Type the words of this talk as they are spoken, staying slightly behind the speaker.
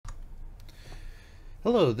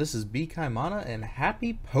Hello, this is Bkaimana and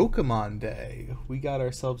happy Pokemon Day! We got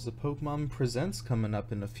ourselves the Pokemon Presents coming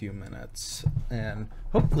up in a few minutes, and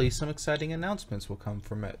hopefully some exciting announcements will come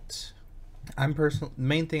from it.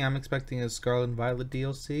 Main thing I'm expecting is Scarlet and Violet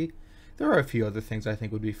DLC. There are a few other things I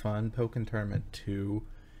think would be fun. Pokken Tournament 2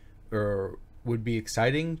 would be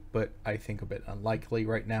exciting, but I think a bit unlikely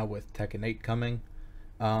right now with Tekken 8 coming.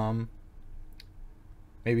 Um,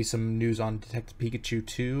 Maybe some news on Detective Pikachu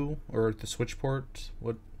 2 or the Switch port,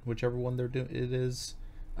 whichever one they're doing it is.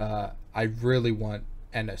 I really want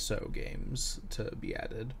NSO games to be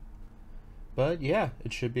added. But yeah,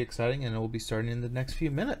 it should be exciting and it will be starting in the next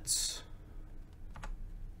few minutes.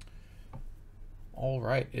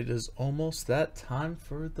 Alright, it is almost that time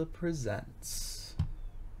for the presents.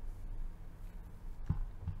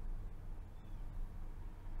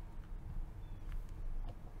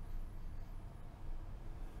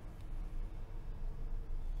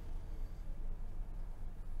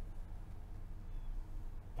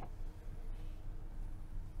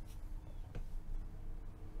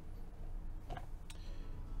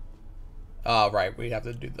 Right, we have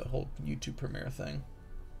to do the whole YouTube premiere thing.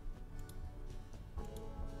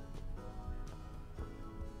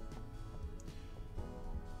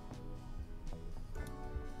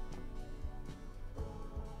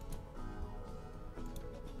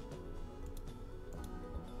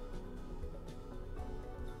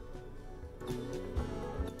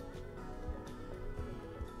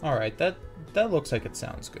 Alright, that looks like it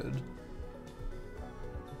sounds good.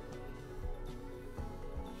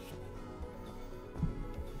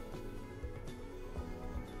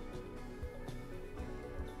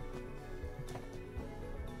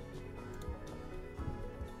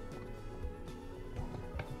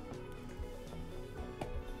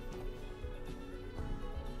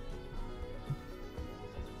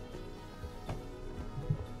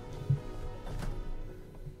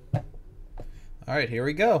 Alright, here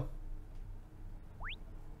we go.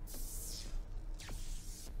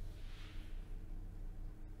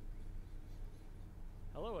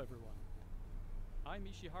 Hello everyone, I'm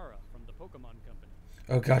Ishihara from the Pokemon Company.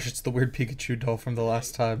 Oh gosh, it's the weird Pikachu doll from the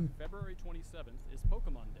last time. February 27th is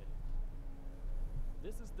Pokemon Day.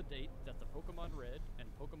 This is the date that the Pokemon Red and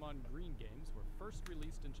Pokemon Green games were first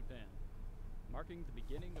released in Japan, marking the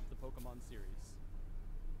beginning of the Pokemon series.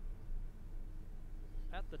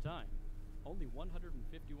 At the time, only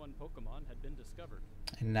 151 Pokemon had been discovered.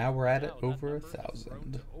 And now we're at it Now over that number has grown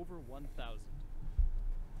 1,000. to over 1,000.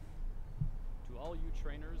 To all you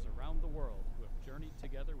trainers around the world who have journeyed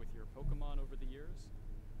together with your Pokemon over the years,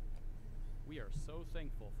 we are so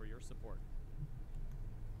thankful for your support.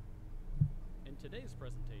 In today's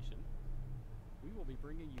presentation, we will be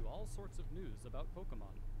bringing you all sorts of news about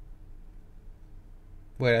Pokemon.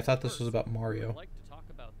 Wait, I thought this was First, about we Mario. would like to talk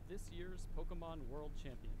about this year's Pokemon World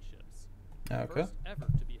Championships. Okay. First ever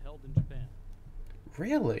to be held in Japan.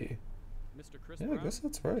 Really? Mr. Chris Yeah, Brown, I guess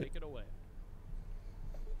that's right. take it away.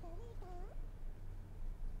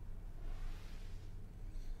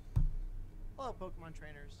 Hello Pokemon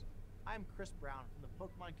trainers, I'm Chris Brown from the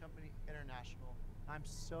Pokemon Company International. I'm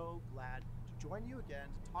so glad to join you again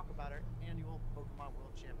to talk about our annual Pokemon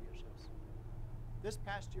World Championships. This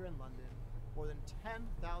past year in London, more than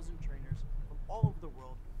 10,000 trainers from all over the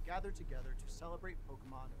world gathered together to celebrate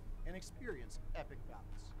Pokemon and experience epic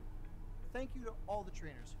battles. Thank you to all the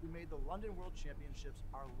trainers who made the London World Championships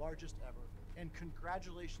our largest ever, and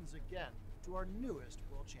congratulations again to our newest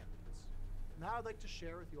World Champions. Now I'd like to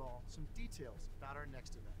share with you all some details about our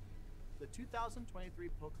next event. The 2023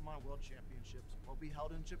 Pokemon World Championships will be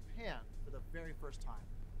held in Japan for the very first time.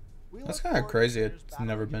 That's kind of crazy. It's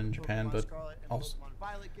never been in Japan, but also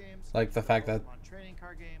like the fact that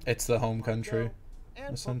it's the home country,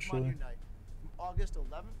 essentially. Pokemon Unite from August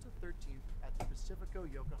 11th to 13th at the Pacifico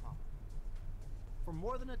Yokohama. For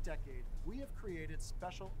more than a decade, we have created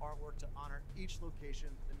special artwork to honor each location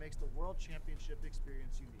that makes the World Championship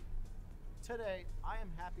experience unique. Today, I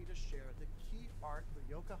am happy to share the key art for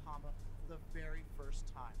Yokohama for the very first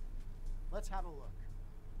time. Let's have a look.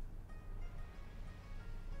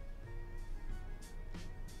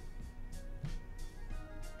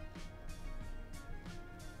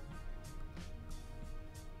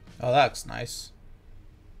 Oh, that's nice.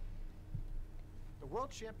 The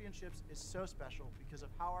World Championships is so special because of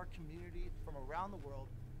how our community from around the world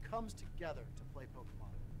comes together to play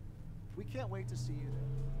Pokemon. We can't wait to see you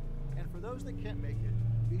there. And for those that can't make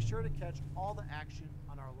it, be sure to catch all the action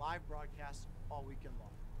on our live broadcasts all weekend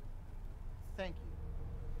long. Thank you.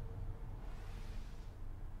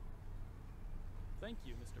 Thank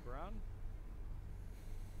you, Mr. Brown.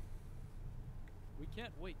 We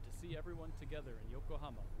can't wait to see everyone together in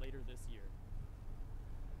Yokohama later this year.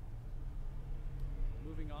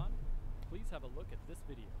 Moving on, please have a look at this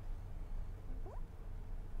video.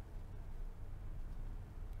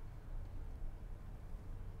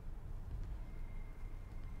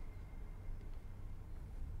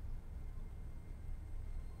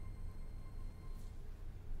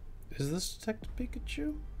 Is this Detective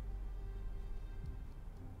Pikachu?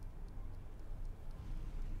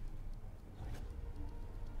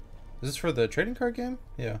 Is this for the trading card game?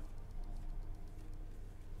 Yeah.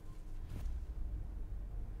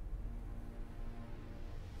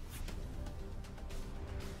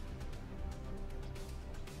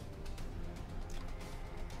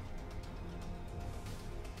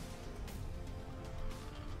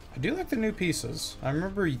 I do like the new pieces. I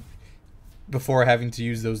remember before having to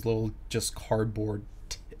use those little just cardboard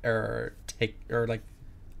or like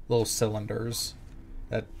little cylinders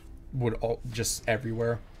that would all just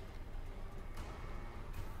everywhere.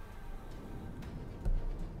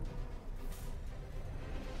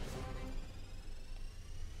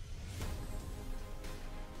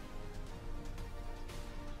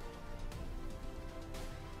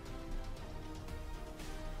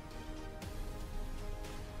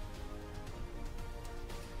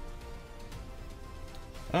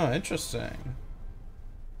 Oh, interesting.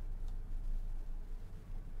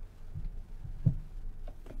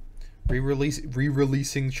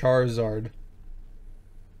 Re-releasing Charizard.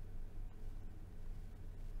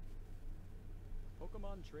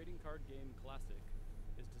 Pokemon Trading Card Game Classic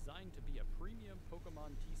is designed to be a premium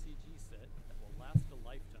Pokemon TCG set that will last a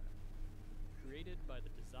lifetime. Created by the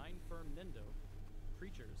design firm Nendo,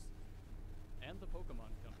 Creatures, and the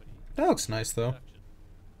Pokemon Company. That looks nice, though.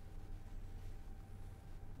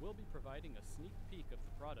 We'll be providing a sneak peek of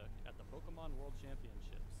the product at the Pokemon World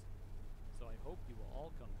Championships, so I hope you will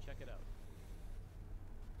all come check it out.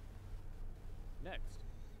 Next,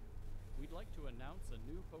 we'd like to announce a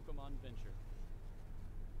new Pokemon venture.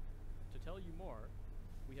 To tell you more,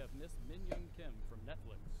 we have Miss Min Young Kim from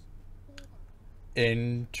Netflix.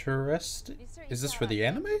 Interesting. Is this for the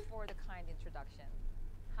anime? For the kind introduction.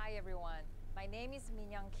 Hi everyone, my name is Min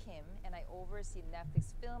Young Kim and I oversee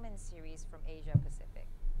Netflix film and series from Asia Pacific.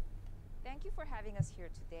 Thank you for having us here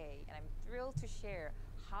today, and I'm thrilled to share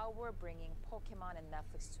how we're bringing Pokemon and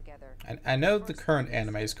Netflix together. And I know the current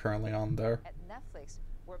anime is currently on there. At Netflix,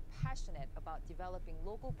 we're passionate about developing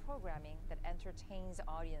local programming that entertains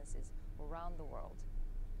audiences around the world.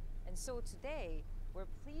 And so today, we're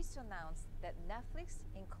pleased to announce that Netflix,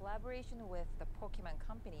 in collaboration with the Pokemon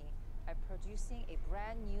Company, are producing a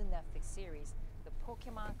brand new Netflix series, The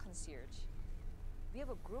Pokemon Concierge. We have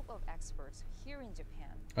a group of experts here in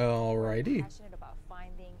Japan Alrighty. who are passionate about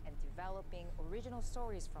finding and developing original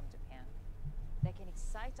stories from Japan that can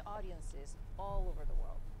excite audiences all over the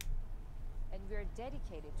world. And we are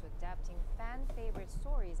dedicated to adapting fan-favorite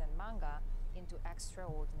stories and manga into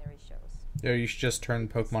extraordinary shows. Yeah, you should just turn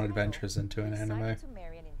Pokemon Adventures into an anime. We're excited to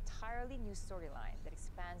marry an entirely new storyline that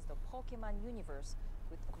expands the Pokemon universe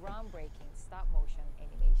with groundbreaking stop-motion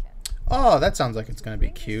animation. Oh, that sounds like it's going to be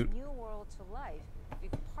bring this cute. new world to life,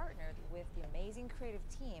 we've partnered with the amazing creative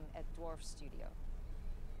team at Dwarf Studio.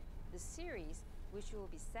 The series, which will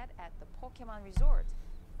be set at the Pokemon Resort,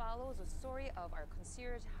 follows the story of our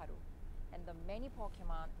concierge Haru and the many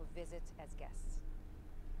Pokemon who visit as guests.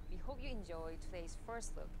 We hope you enjoy today's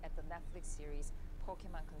first look at the Netflix series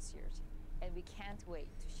Pokemon Concierge, and we can't wait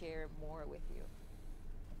to share more with you.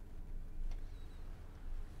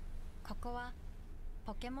 ここは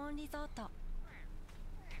ポケモンリゾート。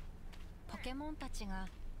ポケモンたちが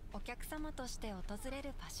お客様として訪れ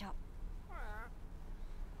る場所。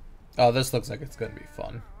 Oh, this looks like it's going to be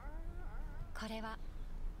fun. これは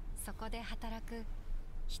そこで働く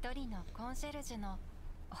一人のコンシェルジュの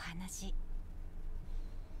お話。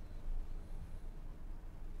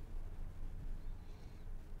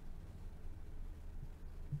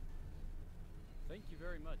 Thank you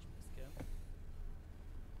very much, Miss Kim.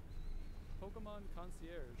 Pokemon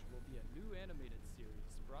Concierge will be a new animated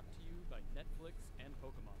series brought to you by Netflix and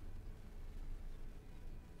Pokemon.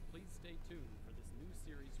 Please stay tuned for this new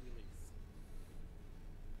series release.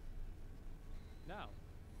 Now,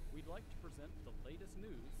 we'd like to present the latest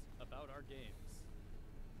news about our games.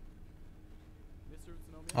 Mr.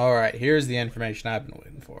 Utsunomiya? Alright, here's the information I've been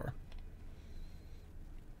waiting for.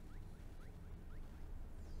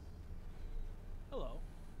 Hello,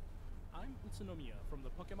 I'm Utsunomiya from the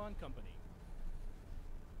Pokemon Company.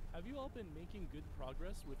 Have you all been making good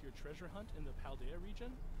progress with your treasure hunt in the Paldea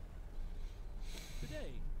region?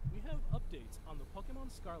 Today, we have updates on the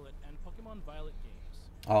Pokemon Scarlet and Pokemon Violet games.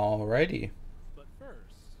 Alrighty. But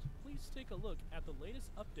first, please take a look at the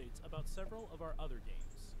latest updates about several of our other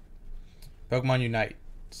games. Pokemon Unite.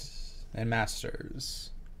 And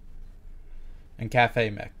Masters. And Cafe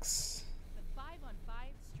Mix. The 5-on-5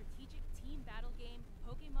 strategic team battle game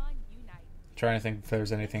Pokemon Unite. Trying to think if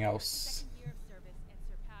there's anything Entered its else. second year of service and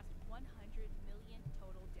surpassed 100 million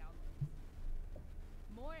total downloads.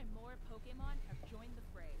 More and more Pokemon have joined the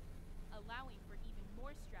fray, allowing for even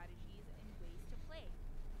more strategies and ways to play.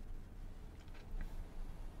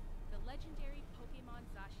 The legendary Pokemon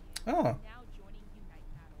Zacian Oh. is now joining Unite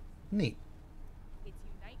battles. Neat. Its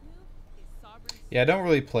Unite move is Sovereign Yeah, I don't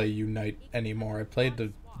really play Unite anymore. I played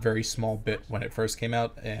a very small bit when it first came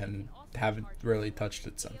out and haven't really touched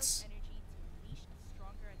it since. energy to unleash a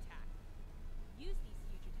stronger attack. Use these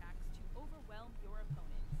huge attacks to overwhelm your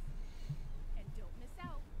opponents. And don't miss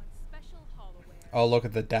out on special holoware. Oh, look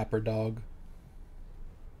at the dapper dog.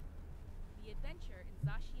 The adventure in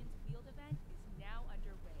Zacian's Field event is now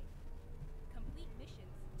underway. Complete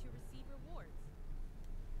missions to receive rewards.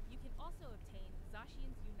 You can also obtain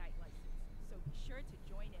Zacian's Unite license, so be sure to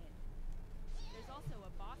join in. There's also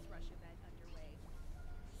a boss rush event underway.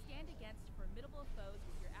 Stand against formidable foes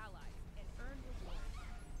with your allies and earn rewards.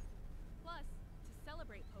 Plus, to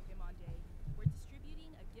celebrate Pokemon Day, we're distributing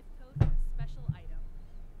a gift code for a special item.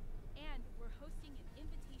 And we're hosting an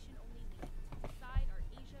invitation-only league to decide our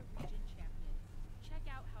Asia region champions. Check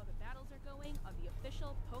out how the battles are going on the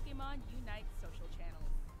official Pokemon Unite social channels.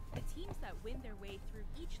 The teams that win their way through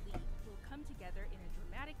each league will come together in a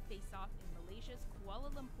dramatic face-off in Malaysia's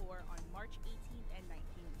Kuala Lumpur on March 18th and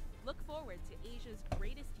 19th. Look forward to Asia's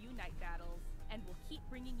greatest Unite battles, and we'll keep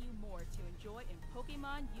bringing you more to enjoy in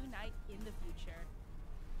Pokemon Unite in the future.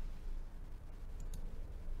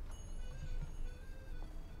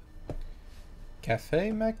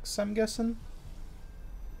 Cafe Mix, I'm guessing?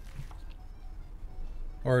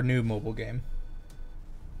 Or a new mobile game.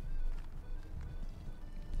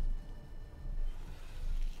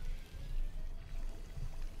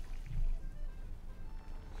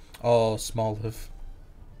 Oh, Smoliv.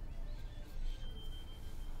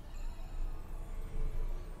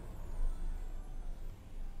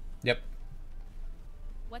 Yep.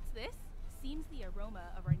 What's this? Seems the aroma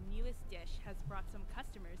of our newest dish has brought some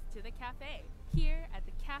customers to the cafe. Here at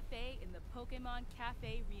the cafe in the Pokemon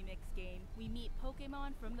Cafe Remix game, we meet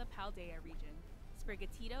Pokemon from the Paldea region.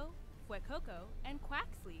 Sprigatito, Fuecoco, and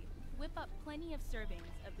Quaxley. Whip up plenty of servings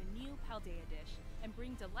of the new Paldea dish and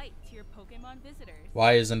bring delight to your Pokemon visitors.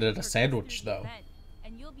 Why isn't it a Progress sandwich, through the though? event,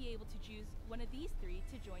 and you'll be able to choose one of these three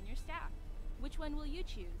to join your staff. Which one will you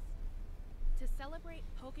choose? To celebrate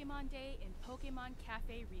Pokemon Day in Pokemon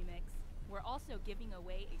Cafe Remix, we're also giving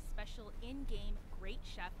away a special in-game Great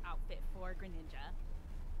Chef outfit for Greninja.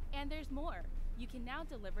 And there's more. You can now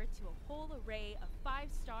deliver to a whole array of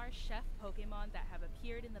 5-star chef Pokemon that have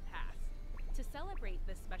appeared in the past. To celebrate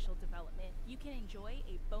this special development, you can enjoy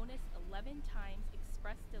a bonus 11 times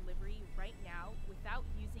express delivery right now without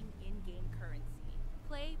using in-game currency.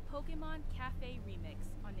 Play Pokemon Cafe Remix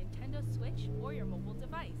on Nintendo Switch or your mobile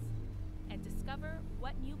device, and discover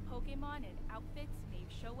what new Pokemon and outfits may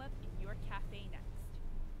show up in your cafe next.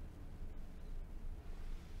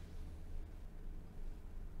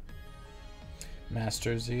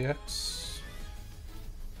 Masters EX.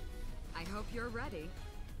 I hope you're ready.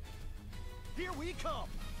 Here we come!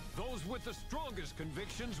 Those with the strongest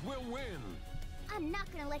convictions will win! I'm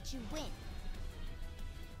not gonna let you win.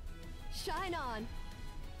 Shine on!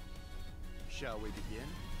 Shall we begin?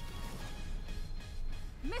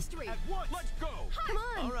 Mystery! At once! Let's go! Come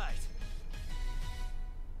on! All right.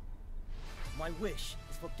 My wish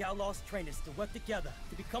is for Galar's trainers to work together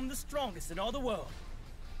to become the strongest in all the world.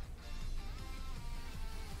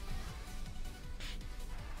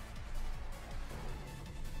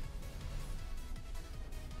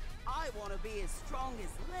 I want to be as strong as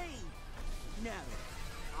Lee. No,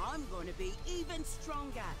 I'm going to be even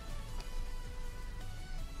stronger.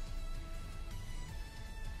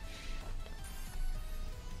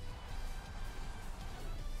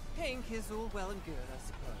 Pink is all well and good, I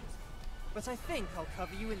suppose. But I think I'll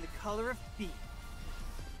cover you in the color of beef.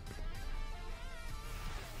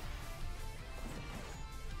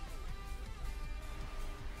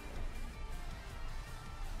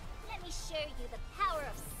 Let me show you the power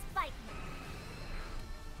of Spike.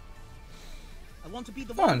 I want to be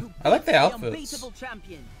the Fun. one who I like the beats outfits. unbeatable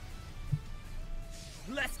champion.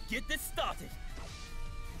 Let's get this started.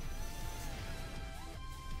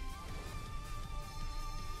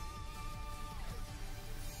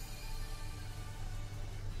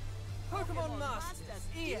 Pokemon Masters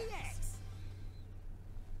EX.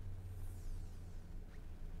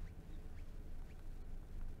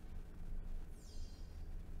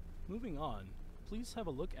 Moving on, please have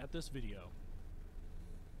a look at this video.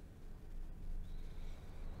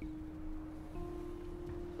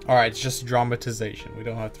 Alright, it's just dramatization. We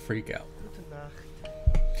don't have to freak out.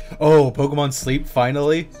 Oh, Pokemon Sleep,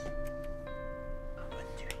 finally?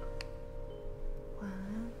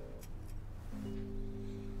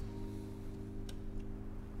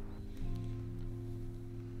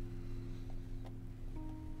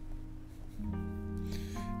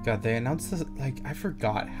 God, they announced this, like, I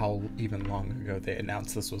forgot how even long ago they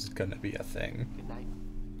announced this was gonna be a thing. Good night.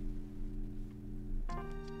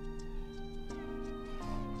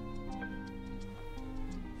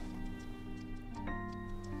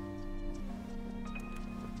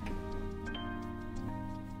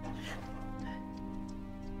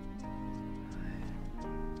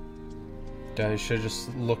 I should have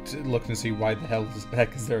just looked and see why the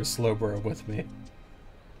heck is there a Slowbro with me.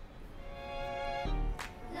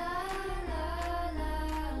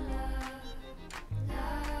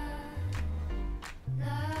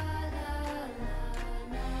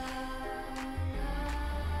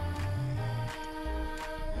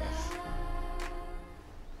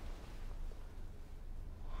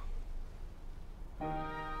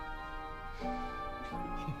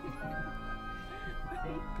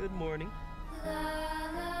 Good morning.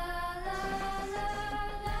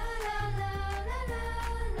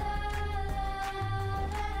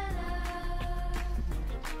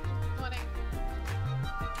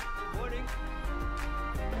 Morning.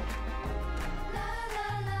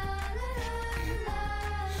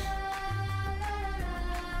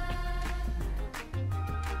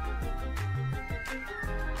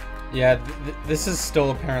 Yeah, this is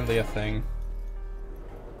still apparently a thing.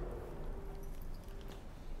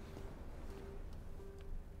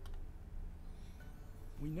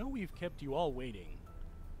 We know we've kept you all waiting,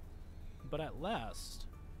 but at last,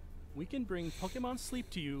 we can bring Pokemon Sleep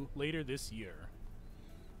to you later this year.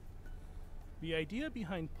 The idea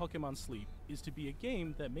behind Pokemon Sleep is to be a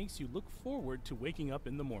game that makes you look forward to waking up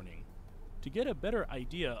in the morning. To get a better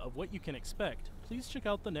idea of what you can expect, please check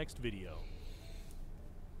out the next video.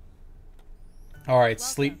 Alright,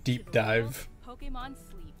 Sleep Deep Dive. Pokemon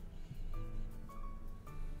Sleep.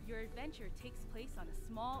 Your adventure takes place on a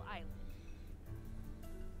small island.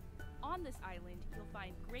 On this island, you'll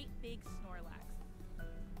find Great Big Snorlax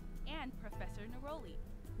and Professor Neroli,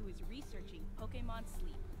 who is researching Pokemon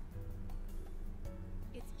Sleep.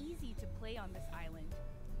 It's easy to play on this island.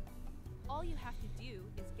 All you have to do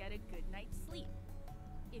is get a good night's sleep.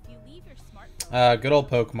 If you leave your smartphone... Good old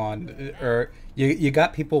Pokemon. You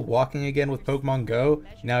got people walking again with Pokemon Go.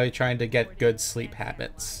 Now you're trying to get good sleep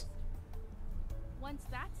habits. Once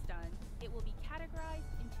that's done, it will be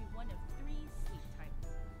categorized into one of 3 sleep types: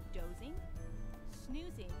 dozing,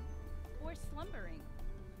 snoozing, or slumbering.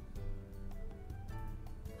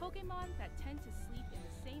 Pokemon that tend to sleep in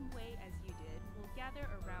the same way as you did will gather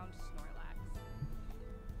around Snorlax.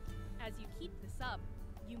 As you keep this up,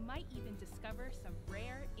 you might even discover some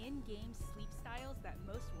rare in-game sleep styles that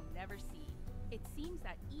most will never see. It seems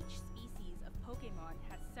that each species of Pokemon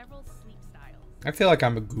has several sleep styles. I feel like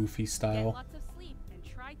I'm a goofy Get style. lots of sleep and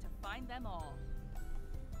try to find them all.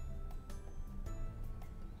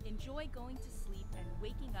 Enjoy going to sleep and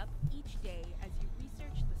waking up each day as you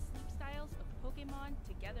research the sleep styles of Pokemon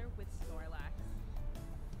together with Snorlax.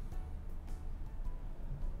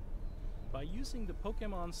 By using the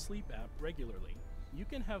Pokemon Sleep app regularly, you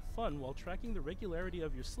can have fun while tracking the regularity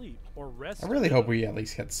of your sleep or rest. I really hope we at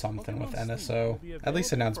least get something with NSO. At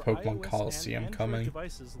least announce Pokemon iOS Coliseum and coming.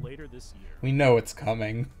 devices later this year. We know it's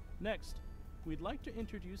coming. Next, we'd like to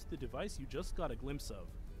introduce the device you just got a glimpse of,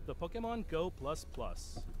 the Pokemon Go++.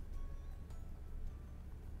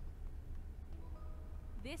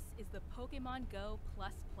 This is the Pokemon Go++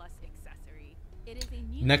 accessory. It is a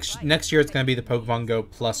new Next year it's gonna be the Pokemon Go+++. and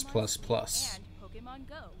Pokemon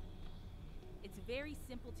Go. It's very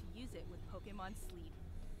simple to use it with Pokemon Sleep.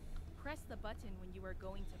 Press the button when you are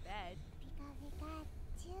going to bed,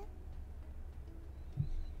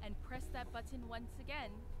 and press that button once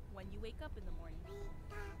again when you wake up in the morning.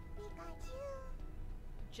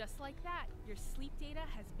 Just like that, your sleep data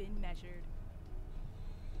has been measured.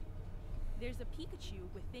 There's a Pikachu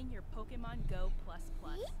within your Pokemon Go++.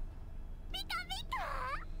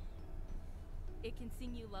 It can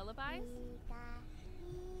sing you lullabies,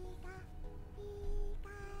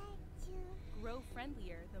 grow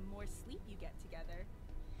friendlier the more sleep you get together,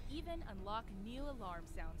 even unlock new alarm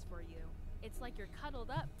sounds for you. It's like you're cuddled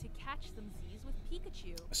up to catch some Z's with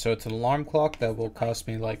Pikachu. So it's an alarm clock that will cost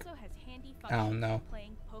me like, Also has handy I don't know,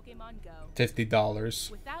 playing Pokemon Go.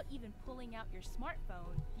 $50. Without even pulling out your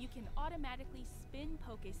smartphone, you can automatically spin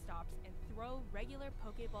Pokestops and throw regular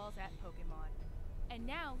Pokeballs at Pokemon. And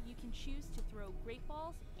now you can choose to throw Great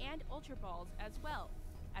Balls and Ultra Balls as well,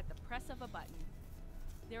 at the press of a button.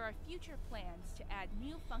 There are future plans to add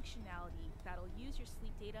new functionality that'll use your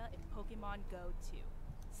sleep data in Pokemon Go too.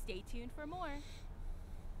 Stay tuned for more.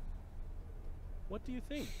 What do you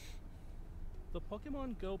think? The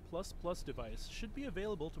Pokemon Go Plus Plus device should be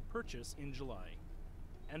available to purchase in July.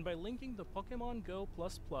 And by linking the Pokemon Go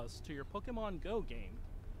Plus Plus to your Pokemon Go game,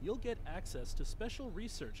 you'll get access to special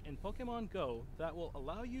research in Pokemon Go that will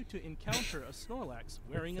allow you to encounter a Snorlax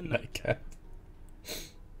wearing a knight.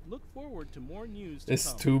 Look forward to more news to It's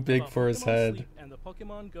come too big about for his Pokemon head. Sleep and the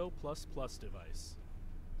Pokemon Go Plus Plus device.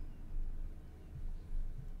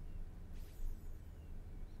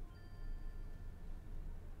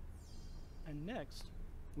 And next,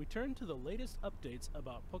 we turn to the latest updates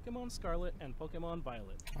about Pokemon Scarlet and Pokemon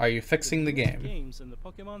Violet. Are you fixing the newest game? Games in the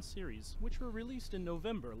Pokemon series, which were released in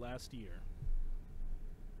November last year.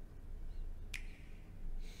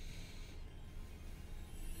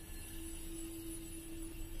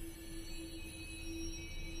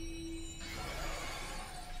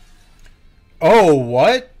 Oh,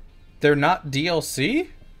 what? They're not DLC?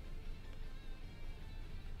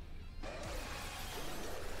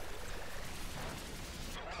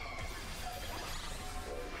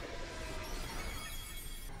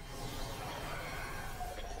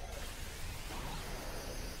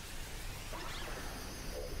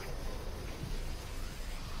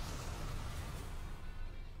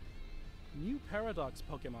 New Paradox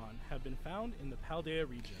Pokemon have been found in the Paldea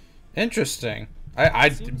region. Interesting. I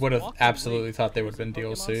Seems would have Walking absolutely Lake thought they would appears have been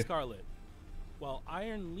in Pokemon DLC. Scarlet, while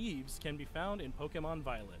Iron Leaves can be found in Pokemon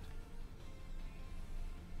Violet.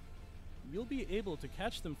 You'll be able to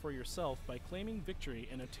catch them for yourself by claiming victory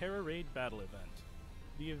in a Terra Raid battle event.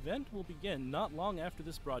 The event will begin not long after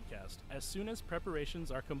this broadcast, as soon as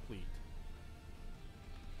preparations are complete.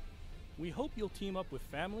 We hope you'll team up with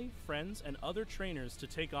family, friends, and other trainers to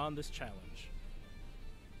take on this challenge.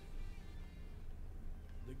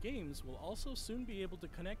 The games will also soon be able to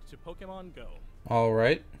connect to Pokemon Go.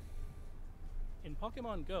 Alright. In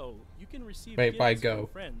Pokemon Go, you can receive Wait, by gifts Go. from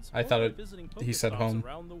friends I or thought by it, visiting he said Pokestops home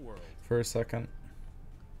around the world. for a second.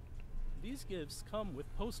 These gifts come with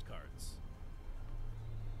postcards.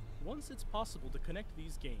 Once it's possible to connect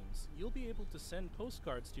these games, you'll be able to send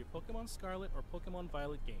postcards to your Pokemon Scarlet or Pokemon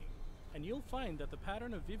Violet game, and you'll find that the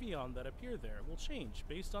pattern of Vivian that appear there will change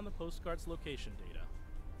based on the postcard's location data.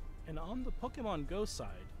 And on the Pokemon Go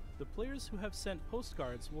side, the players who have sent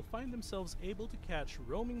postcards will find themselves able to catch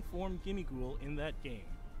roaming form Gimmighoul in that game.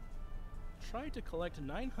 Try to collect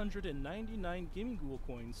 999 Gimmighoul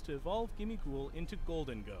coins to evolve Gimmighoul into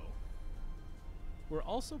Golden Go. We're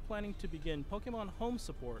also planning to begin Pokemon Home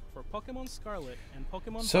support for Pokemon Scarlet and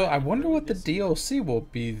Pokemon So I Violet wonder early what the this year. DLC will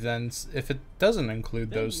be then, if it doesn't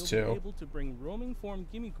include Then those you'll two. be able to bring roaming form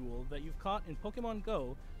Gimmighoul that you've caught in Pokemon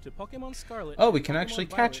Go to Pokemon Scarlet. Oh, and we can Pokemon actually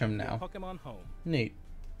Violet catch him via now. Pokemon Home. Neat.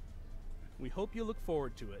 We hope you look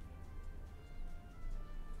forward to it.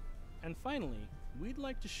 And finally, we'd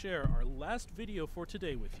like to share our last video for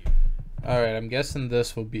today with you. Alright, I'm guessing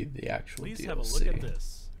this will be the actual Please DLC. have a look at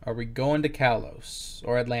this. Are we going to Kalos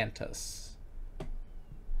or Atlantis?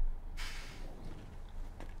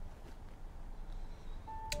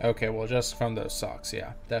 Okay, well, just from those socks,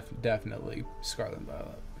 yeah. Definitely Scarlet and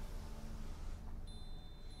Violet.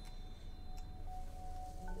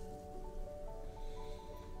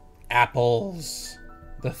 Apples.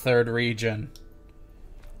 The third region.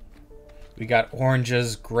 We got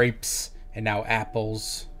oranges, grapes, and now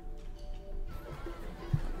apples.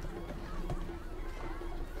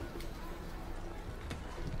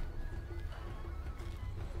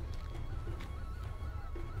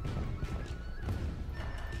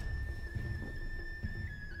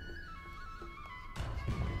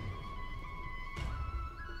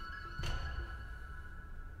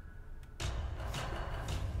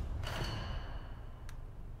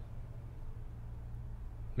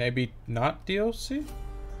 Maybe not DLC?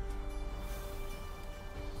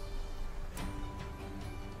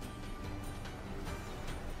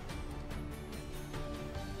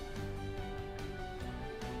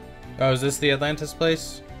 Oh, is this the Atlantis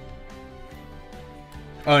place?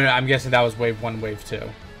 Oh no, I'm guessing that was wave 1, wave 2.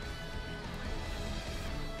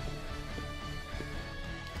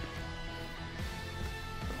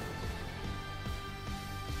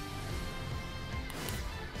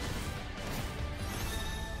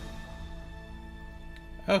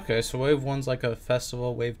 Okay, so wave 1's like a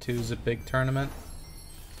festival, wave 2 is a big tournament.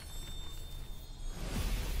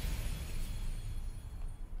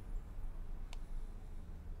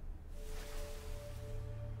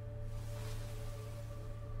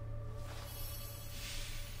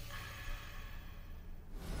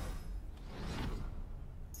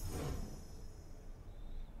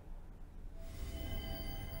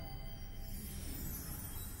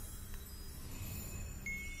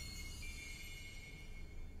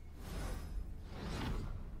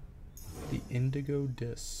 Indigo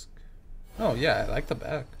disc. Oh yeah, I like the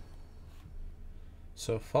back.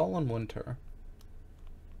 So fall and winter.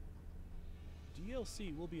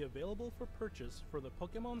 DLC will be available for purchase for the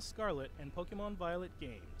Pokemon Scarlet and Pokemon Violet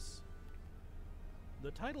games.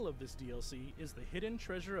 The title of this DLC is The Hidden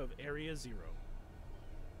Treasure of Area Zero.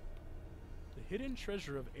 The Hidden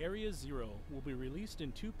Treasure of Area Zero will be released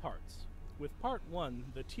in 2 parts, with Part 1,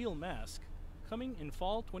 The Teal Mask, coming in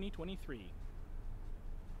fall 2023.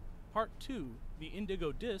 Part 2, The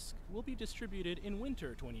Indigo Disc, will be distributed in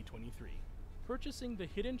winter 2023. Purchasing the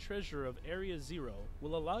Hidden Treasure of Area Zero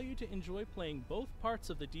will allow you to enjoy playing both parts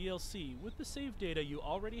of the DLC with the save data you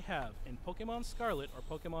already have in Pokemon Scarlet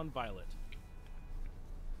or Pokemon Violet.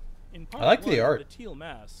 In Part I like 1 the art. of The Teal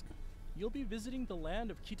Mask, you'll be visiting the land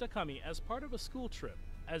of Kitakami as part of a school trip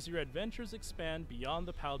as your adventures expand beyond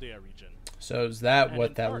the Paldea region. So is that And what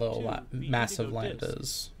in that Part little 2, The massive Indigo land Disc,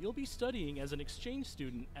 is? You'll be studying as an exchange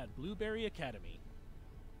student at Blueberry Academy.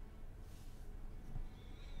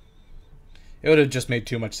 It would have just made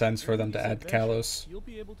too much sense for them to During add these Kalos. adventures, you'll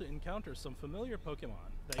be able to encounter some familiar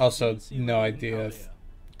Pokemon that you Also, didn't see no living in idea if Paldea.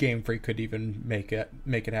 Game Freak could even make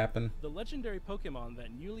it happen. The legendary Pokemon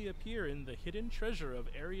that newly appear in the Hidden Treasure of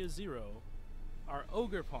Area Zero are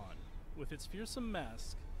Ogerpon, with its fearsome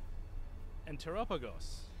mask, and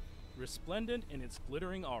Terapagos, resplendent in its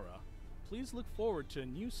glittering aura. Please look forward to a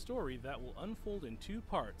new story that will unfold in 2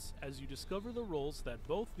 parts as you discover the roles that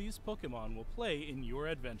both these Pokemon will play in your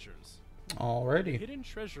adventures. The Alrighty. Hidden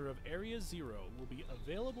Treasure of Area Zero will be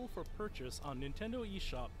available for purchase on Nintendo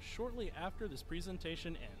eShop shortly after this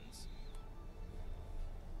presentation ends.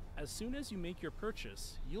 As soon as you make your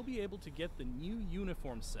purchase, you'll be able to get the new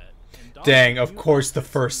uniform set. And don Dang, the of new course the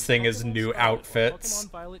outfits first in thing the is Pokemon new Scarlet or outfits.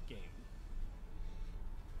 Pokemon Violet game.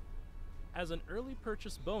 As an early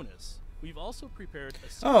purchase bonus, we've also prepared a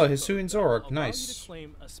secret Oh, code Hisuian that will Zoroark, allow you nice. to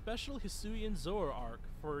claim a special Hisuian Zoroark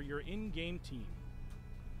for your in-game team.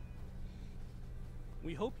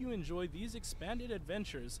 We hope you enjoy these expanded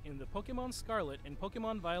adventures in the Pokemon Scarlet and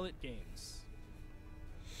Pokemon Violet games.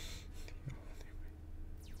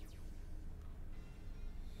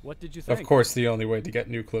 What did you think? Of course, the only way to get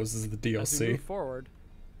new clothes is the As we DLC. move forward,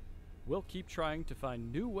 we'll keep trying to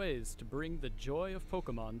find new ways to bring the joy of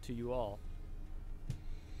Pokemon to you all.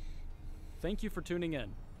 Thank you for tuning in.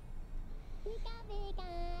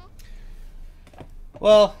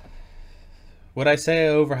 Well, would I say I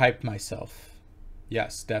overhyped myself?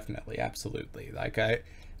 Yes, definitely, absolutely. Like I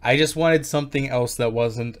just wanted something else that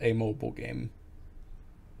wasn't a mobile game.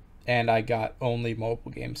 And I got only mobile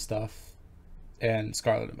game stuff and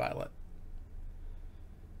Scarlet and Violet.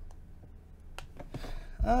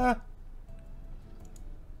 That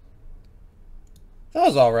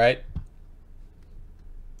was alright.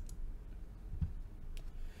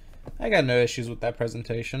 I got no issues with that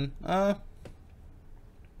presentation.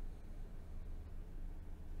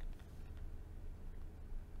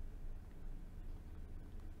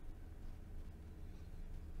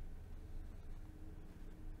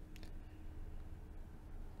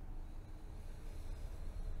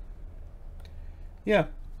 Yeah,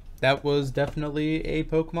 that was definitely a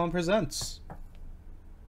Pokemon Presents.